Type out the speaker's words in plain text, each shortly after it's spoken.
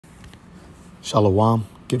Shalom,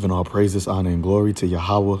 giving all praises, honor, and glory to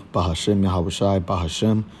Yahawah, Bahashem, YAHAWASHI,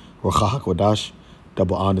 Bahashem, Ruach HaKodash.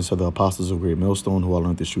 Double honors to the apostles of Great Millstone who I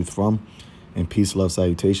learned this truth from. And peace, love,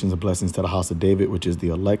 salutations, and blessings to the house of David, which is the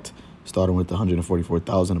elect, starting with the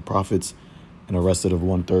 144,000 of prophets and the rest of the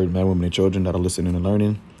 1/3 men, women, and children that are listening and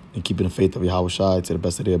learning and keeping the faith of Yahawashi to the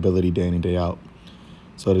best of their ability day in and day out.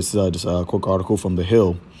 So this is just a quick article from The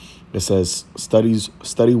Hill. It says,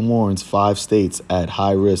 study warns 5 states at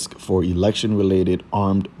high risk for election-related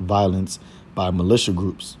armed violence by militia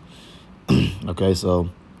groups. Okay, so,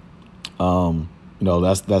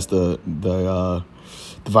 that's the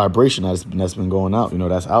vibration that's been going out.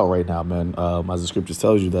 That's out right now, man. As the scriptures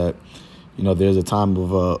tells you that, there's a time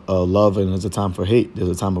of love and there's a time for hate. There's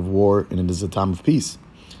a time of war and then there's a time of peace.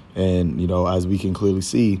 And, as we can clearly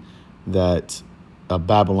see that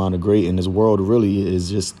Babylon the Great in this world really is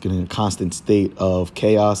just in a constant state of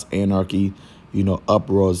chaos, anarchy,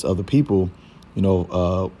 uproars of the people,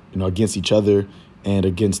 against each other and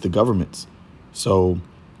against the governments. So,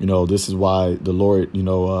 this is why the Lord,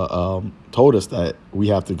 told us that we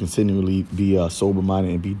have to continually be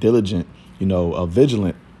sober-minded and be diligent,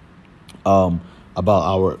 vigilant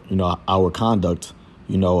about our conduct,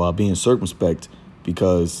 being circumspect,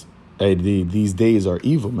 because hey, these days are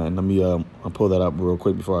evil, man. Let me I'll pull that up real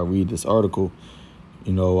quick before I read this article.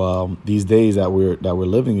 These days that we're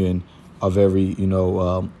living in are very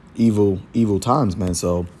evil times, man.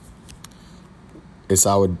 So it's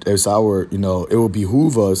our it will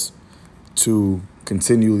behoove us to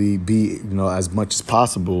continually be as much as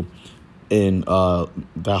possible in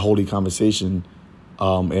that holy conversation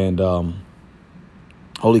and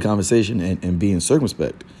being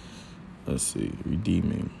circumspect. Let's see,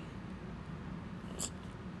 redeeming.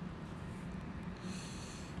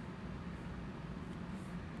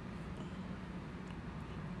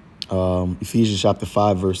 Ephesians chapter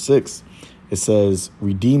 5, verse 6, it says,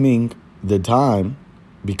 redeeming the time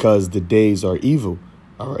because the days are evil.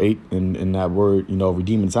 All right. And that word,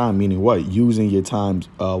 redeeming time, meaning what? Using your times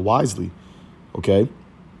wisely. OK,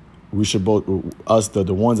 we should both us,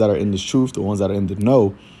 the ones that are in this truth, the ones that are in the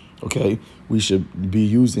know. OK, we should be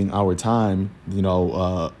using our time,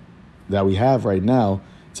 that we have right now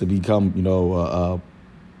to become,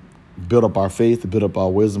 build up our faith, to build up our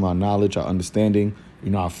wisdom, our knowledge, our understanding,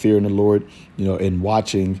 our fear in the Lord, and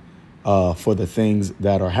watching for the things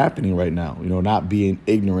that are happening right now, not being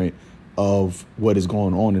ignorant of what is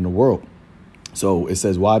going on in the world. So it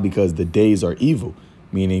says why? Because the days are evil,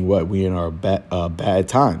 meaning what? We in our bad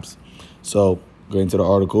times. So going to the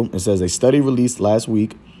article, it says a study released last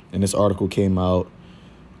week, and this article came out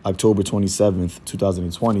October 27th,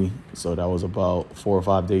 2020. So that was about 4 or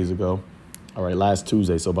 5 days ago. All right, last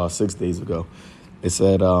Tuesday, so about 6 days ago. It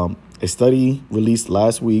said a study released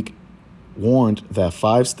last week warned that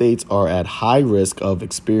 5 states are at high risk of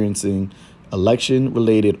experiencing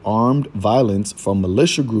election-related armed violence from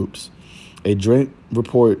militia groups. A joint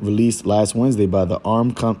report released last Wednesday by the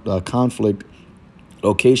Armed Conflict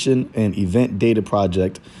Location and Event Data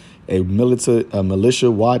Project, a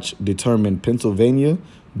militia watch, determined Pennsylvania,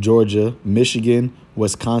 Georgia, Michigan,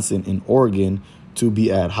 Wisconsin, and Oregon to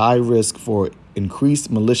be at high risk for increased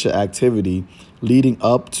militia activity leading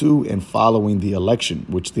up to and following the election,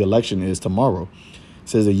 which the election is tomorrow. It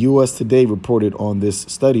says the U.S. Today reported on this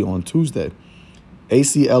study on Tuesday.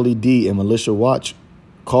 ACLED and Militia Watch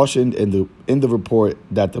cautioned in the report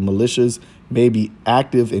that the militias may be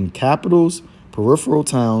active in capitals, peripheral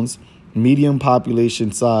towns, medium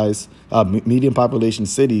population cities,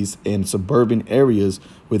 and suburban areas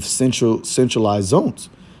with centralized zones.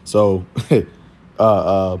 So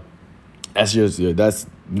that's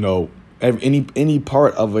any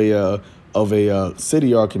part of a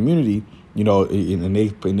city or community, and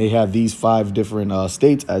they have these 5 different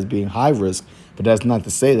states as being high risk, but that's not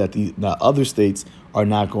to say that the other states are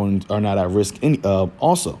not at risk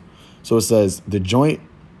also. So it says the joint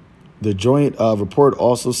report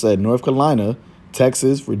also said North Carolina,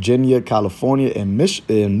 Texas, Virginia, California, and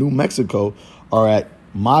New Mexico are at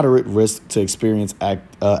moderate risk to experience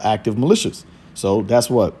active militias. So that's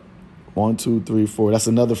what 1, 2, 3, 4. That's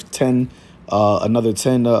another 10.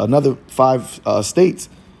 Another 5 states,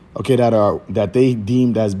 okay, that they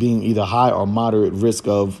deemed as being either high or moderate risk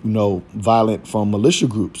of violent from militia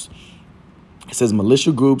groups. It says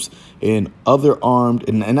militia groups and other armed,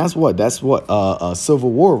 and that's what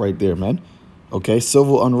civil war right there, man. Okay,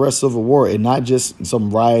 civil unrest, civil war, and not just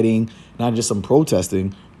some rioting, not just some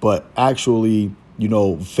protesting, but actually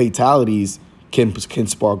fatalities can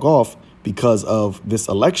spark off because of this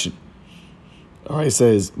election. All right, it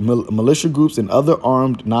says militia groups and other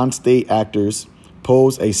armed non-state actors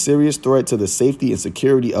pose a serious threat to the safety and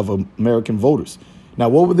security of American voters. Now,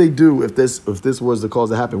 what would they do if this was the cause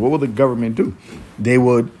that happened? What would the government do? They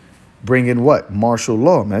would bring in what? Martial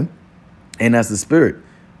law, man. And that's the spirit.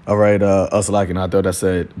 All right, Salakian. I thought I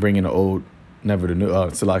said bring in the old, never the new,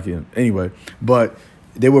 Salakian. Anyway, but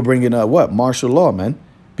they were bringing what? Martial law, man,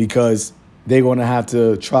 because they're going to have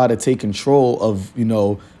to try to take control of,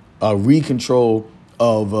 recontrol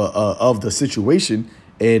of the situation.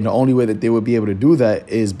 And the only way that they would be able to do that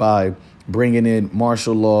is by bringing in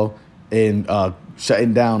martial law and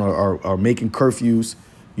shutting down or making curfews,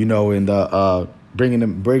 and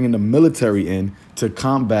bringing the military in to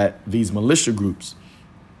combat these militia groups.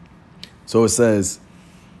 So it says,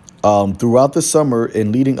 throughout the summer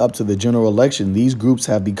and leading up to the general election, these groups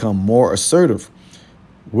have become more assertive,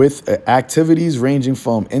 with activities ranging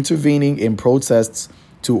from intervening in protests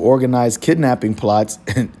to organized kidnapping plots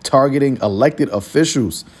and targeting elected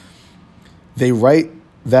officials. They write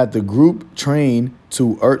that the groups train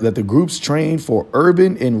for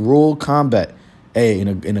urban and rural combat. Hey,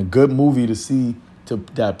 in a good movie to see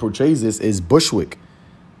that portrays this is Bushwick.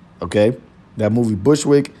 Okay, that movie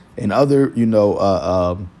Bushwick and other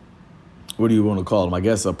what do you want to call them? I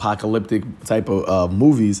guess apocalyptic type of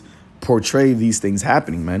movies portray these things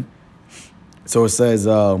happening, man. So it says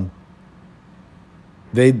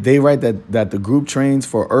they write that the group trains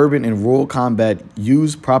for urban and rural combat,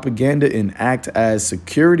 use propaganda, and act as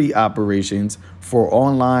security operations for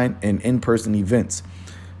online and in-person events.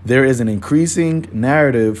 There is an increasing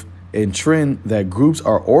narrative and trend that groups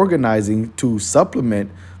are organizing to supplement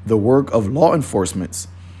the work of law enforcement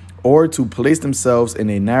or to place themselves in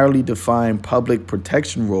a narrowly defined public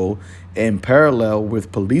protection role in parallel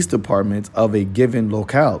with police departments of a given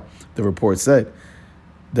locale, the report said.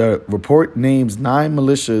 The report names 9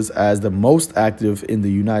 militias as the most active in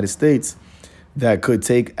the United States that could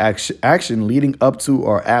take action leading up to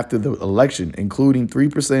or after the election, including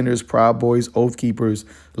 3%ers, Proud Boys, Oath Keepers,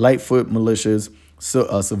 Lightfoot militias,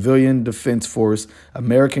 Civilian Defense Force,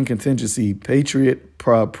 American Contingency, Patriot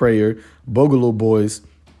Prayer, Boogaloo Boys,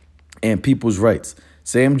 and People's Rights.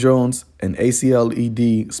 Sam Jones, an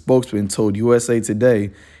ACLED spokesman, told USA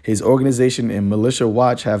Today his organization and Militia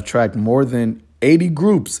Watch have tracked more than 80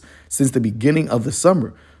 groups since the beginning of the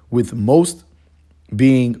summer, with most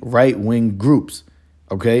being right-wing groups.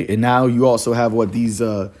 Okay, and now you also have what these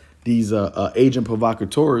agent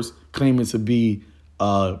provocateurs claiming to be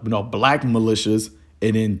black militias,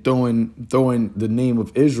 and then throwing the name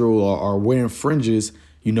of Israel or wearing fringes.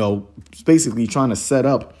 Basically trying to set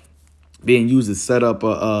up, being used to set up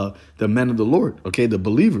the men of the Lord. Okay, the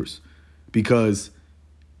believers, because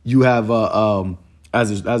you have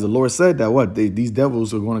as the Lord said that these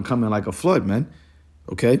devils are going to come in like a flood, man.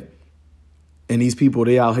 Okay. And these people,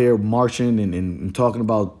 they out here marching and talking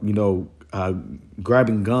about,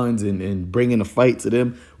 grabbing guns and bringing a fight to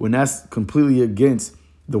them when that's completely against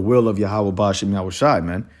the will of Yahawah YAHAWASHI,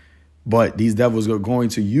 man. But these devils are going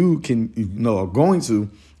to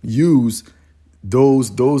use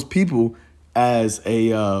those people as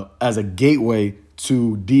a gateway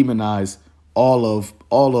to demonize all of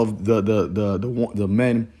the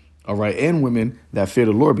men, all right, and women that fear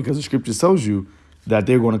the Lord, because the scripture tells you that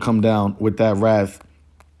they're going to come down with that wrath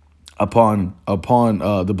upon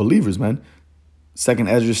the believers, man. 2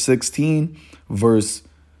 Ezra 16, verse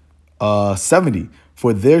 70.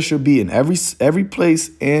 For there shall be in every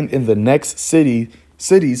place and in the next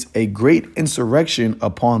cities a great insurrection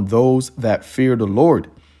upon those that fear the Lord.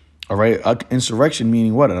 All right, insurrection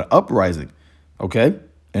meaning what? An uprising. Okay,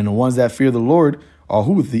 and the ones that fear the Lord are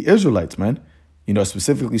who? The Israelites, man.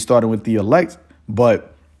 Specifically starting with the elect,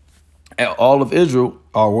 but all of Israel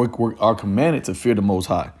are commanded to fear the Most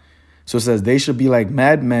High. So it says, they shall be like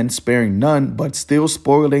madmen, sparing none, but still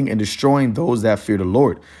spoiling and destroying those that fear the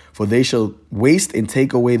Lord. For they shall waste and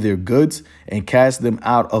take away their goods and cast them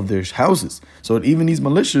out of their houses. So even these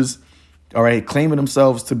militias, all right, claiming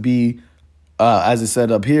themselves to be, as it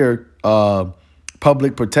said up here,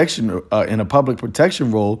 public protection in a public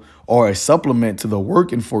protection role, or a supplement to the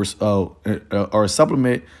work or a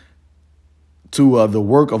supplement to the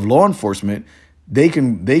work of law enforcement, they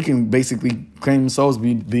can basically claim themselves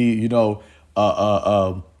be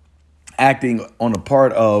acting on the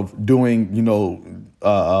part of doing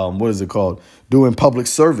what is it called, doing public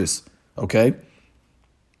service. Okay,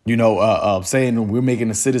 saying we're making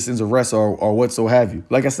a citizen's arrest or what so have you.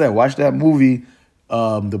 Like I said, watch that movie,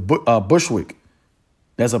 Bushwick.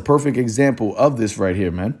 That's a perfect example of this right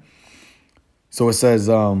here, man. So it says,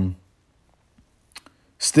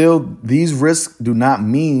 still, these risks do not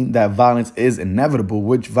mean that violence is inevitable,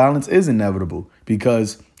 which violence is inevitable,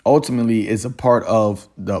 because ultimately is a part of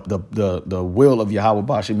the will of Yahweh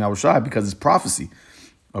Bashim Yahawashi, because it's prophecy.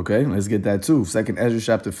 Okay, let's get that too. 2nd Ezra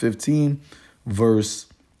chapter 15, verse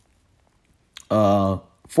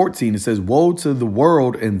 14. It says, "Woe to the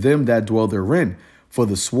world and them that dwell therein, for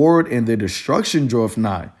the sword and their destruction draweth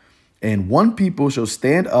nigh. And one people shall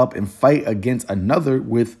stand up and fight against another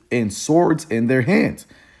with and swords in their hands.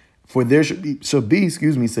 For there shall be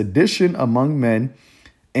sedition among men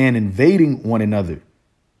and invading one another."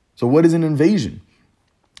 So what is an invasion?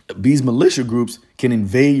 These militia groups can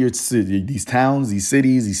invade your city, these towns, these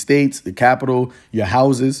cities, these states, the capital, your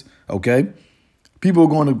houses. Okay, people are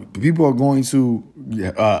going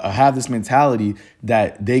to have this mentality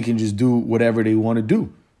that they can just do whatever they want to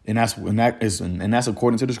do, and that's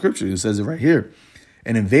according to the scripture. It says it right here.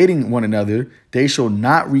 "And invading one another, they shall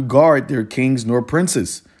not regard their kings nor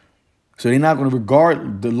princes." So they're not going to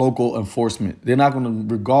regard the local enforcement. They're not going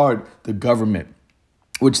to regard the government.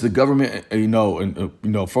 Which the government, from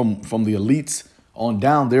the elites on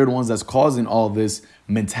down, they're the ones that's causing all this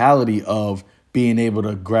mentality of being able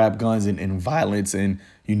to grab guns and violence and,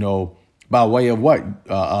 by way of what?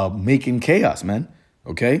 Making chaos, man.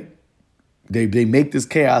 Okay? They make this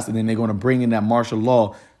chaos, and then they're going to bring in that martial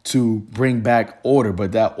law to bring back order.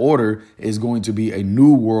 But that order is going to be a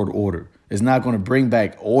new world order. It's not going to bring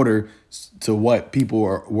back order to what people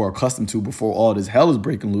were accustomed to before all this hell is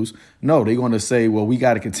breaking loose. No, they're going to say, well, we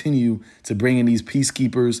got to continue to bring in these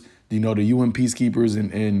peacekeepers, the UN peacekeepers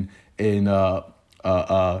and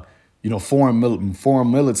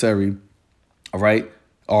foreign military, all right,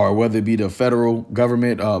 or whether it be the federal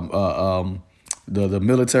government, the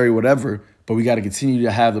military, whatever. But we got to continue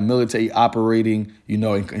to have the military operating,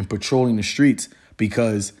 and patrolling the streets,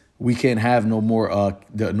 because we can't have no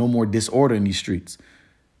more disorder in these streets.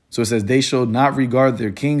 So it says, "They shall not regard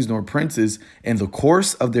their kings nor princes, and the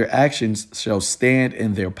course of their actions shall stand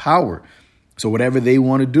in their power." So whatever they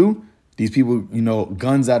want to do, these people,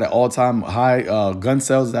 guns at an all-time high, gun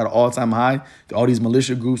sales at an all-time high. All these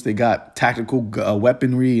militia groups, they got tactical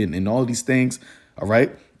weaponry and all these things. All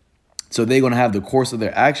right. So they're going to have the course of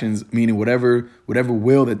their actions, meaning whatever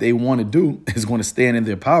will that they want to do is going to stand in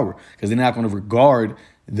their power, because they're not going to regard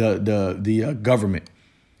the government.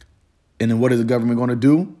 And then what is the government going to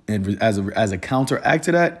do? And as a counteract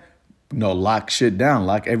to that, lock shit down,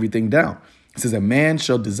 lock everything down. It says, "A man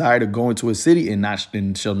shall desire to go into a city and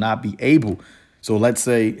shall not be able." So let's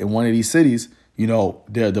say in one of these cities,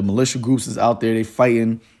 the militia groups is out there, they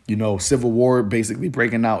fighting, civil war basically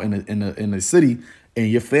breaking out in a city, and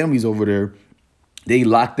your family's over there. They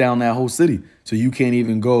lock down that whole city. So you can't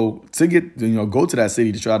even go to that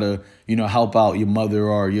city to try to, help out your mother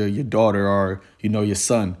or your daughter or, your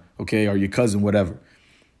son, okay, or your cousin, whatever.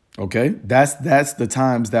 Okay, that's the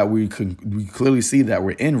times that we clearly see that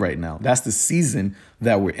we're in right now. That's the season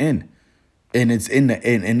that we're in. And it's and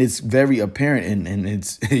it's very apparent, and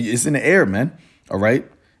it's in the air, man. All right.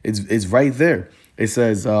 It's right there. It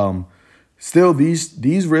says, "Still,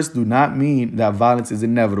 these risks do not mean that violence is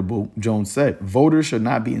inevitable," Jones said. "Voters should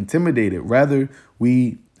not be intimidated. Rather,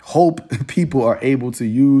 we hope people are able to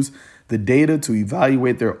use the data to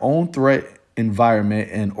evaluate their own threat environment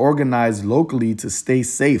and organize locally to stay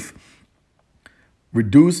safe,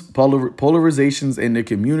 reduce polarizations in the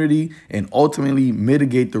community, and ultimately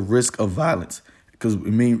mitigate the risk of violence." Because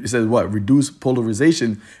it says what? Reduce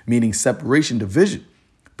polarization, meaning separation, division.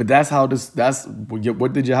 But that's what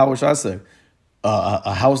did Yahawashi say?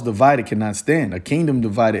 A house divided cannot stand. A kingdom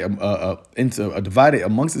divided divided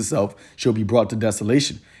amongst itself shall be brought to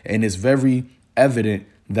desolation. And it's very evident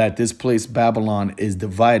that this place, Babylon, is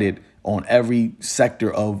divided on every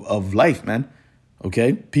sector of life, man.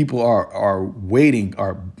 Okay, people are waiting,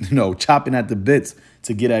 chopping at the bits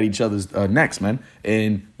to get at each other's necks, man.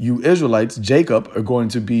 And you Israelites, Jacob, are going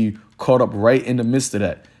to be caught up right in the midst of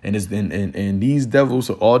that. And these devils,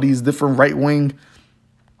 all these different right wing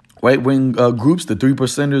groups, the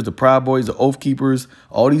 3%ers, the Proud Boys, the Oath Keepers,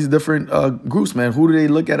 all these different groups, man. Who do they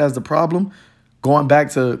look at as the problem? Going back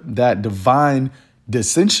to that divine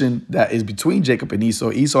dissension that is between Jacob and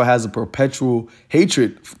Esau. Esau has a perpetual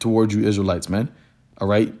hatred towards you Israelites, man. All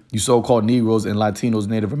right, you so-called Negroes and Latinos,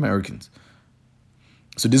 Native Americans.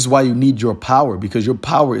 So this is why you need your power, because your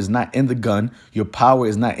power is not in the gun. Your power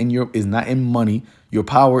is not in money. Your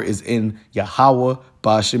power is in Yahawah,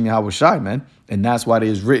 Ba'ashim Yahawashi, man. And that's why it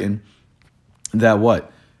is written that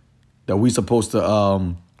that we supposed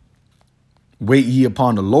to wait ye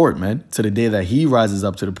upon the Lord, man, to the day that he rises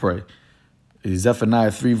up to the prey.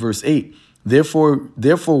 Zephaniah 3 verse 8. Therefore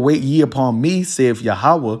wait ye upon me, saith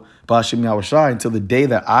Yahawah, Ba'ashim Yahawashi, until the day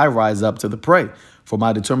that I rise up to the prey. For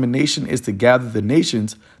my determination is to gather the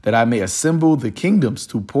nations, that I may assemble the kingdoms,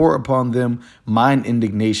 to pour upon them mine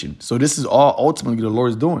indignation. So this is all ultimately the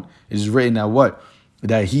Lord is doing. It is written that what?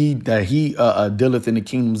 That he dealeth in the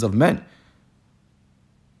kingdoms of men.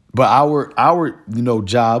 But our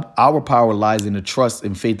job, our power lies in the trust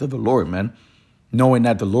and faith of the Lord, man. Knowing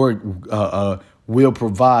that the Lord will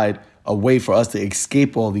provide a way for us to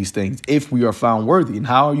escape all these things if we are found worthy. And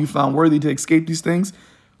how are you found worthy to escape these things?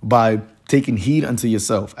 By taking heed unto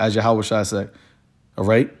yourself, as YAHAWASHI said. All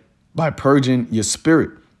right? By purging your spirit.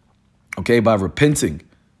 Okay? By repenting.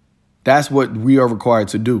 That's what we are required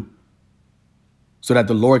to do. So that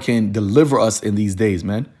the Lord can deliver us in these days,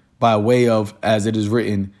 man. By way of, as it is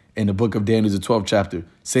written in the book of Daniel, the 12th chapter,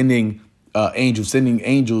 sending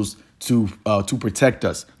angels to protect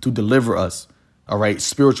us, to deliver us. All right,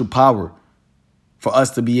 spiritual power for us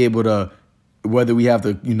to be able to, whether we have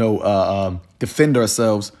to, defend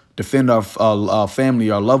ourselves, defend our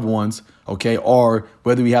family, our loved ones, okay, or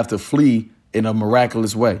whether we have to flee in a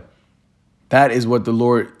miraculous way. That is what the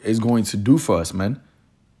Lord is going to do for us, man.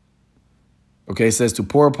 Okay, it says to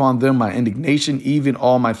pour upon them my indignation, even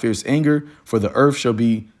all my fierce anger, for the earth shall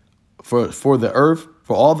be, for all the earth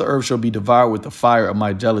shall be devoured with the fire of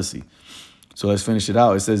my jealousy. So let's finish it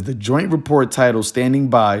out. It says the joint report title standing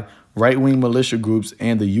by right-wing militia groups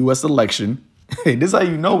and the U.S. election. Hey, this is how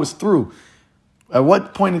you know it's through. At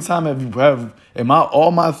what point in time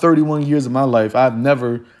all my 31 years of my life, I've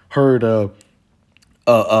never heard of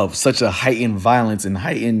such a heightened violence and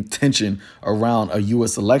heightened tension around a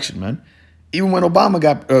U.S. election, man. Even when Obama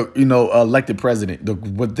got, elected president,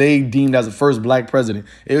 what they deemed as the first black president,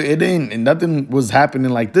 and nothing was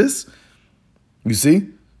happening like this. You see?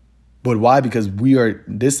 But why? Because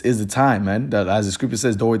this is the time, man, that as the scripture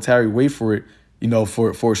says, though it tarry, wait for it, for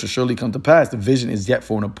it shall surely come to pass. The vision is yet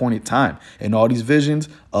for an appointed time. And all these visions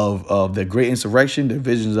of the great insurrection, the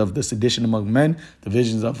visions of the sedition among men, the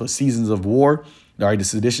visions of the seasons of war, all right, the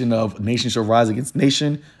sedition of nation shall rise against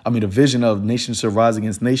nation. The vision of nation shall rise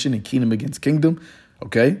against nation and kingdom against kingdom.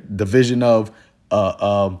 Okay, the vision of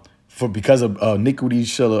because iniquity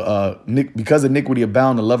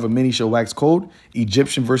abound, the love of many shall wax cold.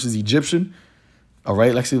 Egyptian versus Egyptian. All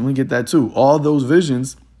right, let me get that too. All those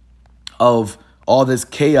visions of all this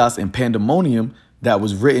chaos and pandemonium that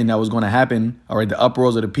was written, that was going to happen. All right, the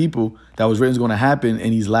uproars of the people that was written is going to happen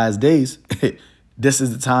in these last days. This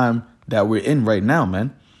is the time that we're in right now,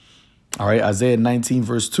 man. All right, Isaiah 19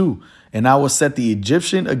 verse 2. And I will set the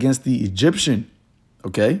Egyptian against the Egyptian.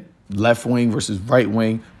 Okay, left wing versus right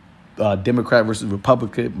wing. Democrat versus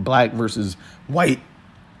Republican, black versus white,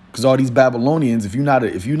 because all these Babylonians, if you're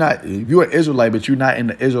an Israelite, but you're not in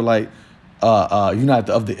the Israelite, you're not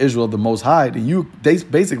of the Israel of the Most High, then you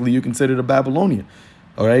considered a Babylonian.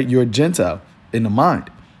 All right, you're a Gentile in the mind.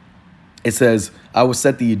 It says, I will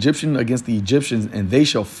set the Egyptian against the Egyptians, and they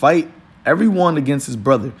shall fight everyone against his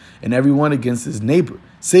brother, and everyone against his neighbor,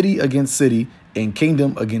 city against city, and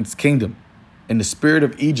kingdom against kingdom. And the spirit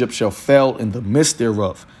of Egypt shall fail in the midst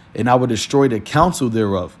thereof, and I will destroy the counsel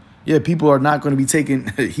thereof. Yeah, people are not going to be taking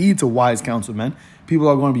heed to wise counsel, man. People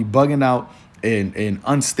are going to be bugging out and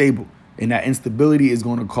unstable. And that instability is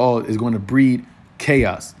going to breed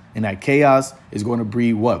chaos. And that chaos is going to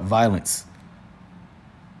breed what? Violence.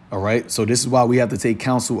 All right. So this is why we have to take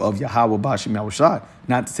counsel of Yahawah Bashim Yahushai,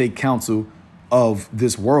 not to take counsel of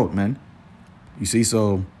this world, man. You see,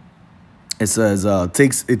 so it says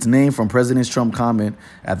takes its name from President Trump's comment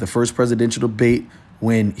at the first presidential debate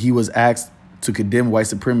when he was asked to condemn white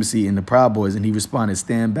supremacy in the Proud Boys, and he responded,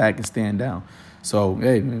 stand back and stand down. So,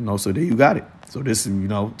 hey, so there you got it. So this,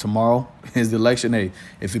 tomorrow is the election. Hey,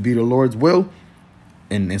 if it be the Lord's will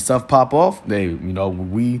and stuff pop off,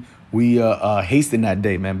 we hasten that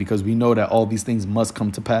day, man, because we know that all these things must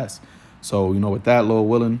come to pass. So, with that, Lord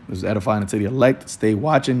willing, is edifying unto the elect. Stay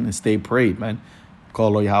watching and stay prayed, man. Call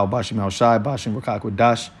Lord YAHAWAH Bashim Yahushai, Bashim Rakak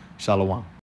Dash, Shalom.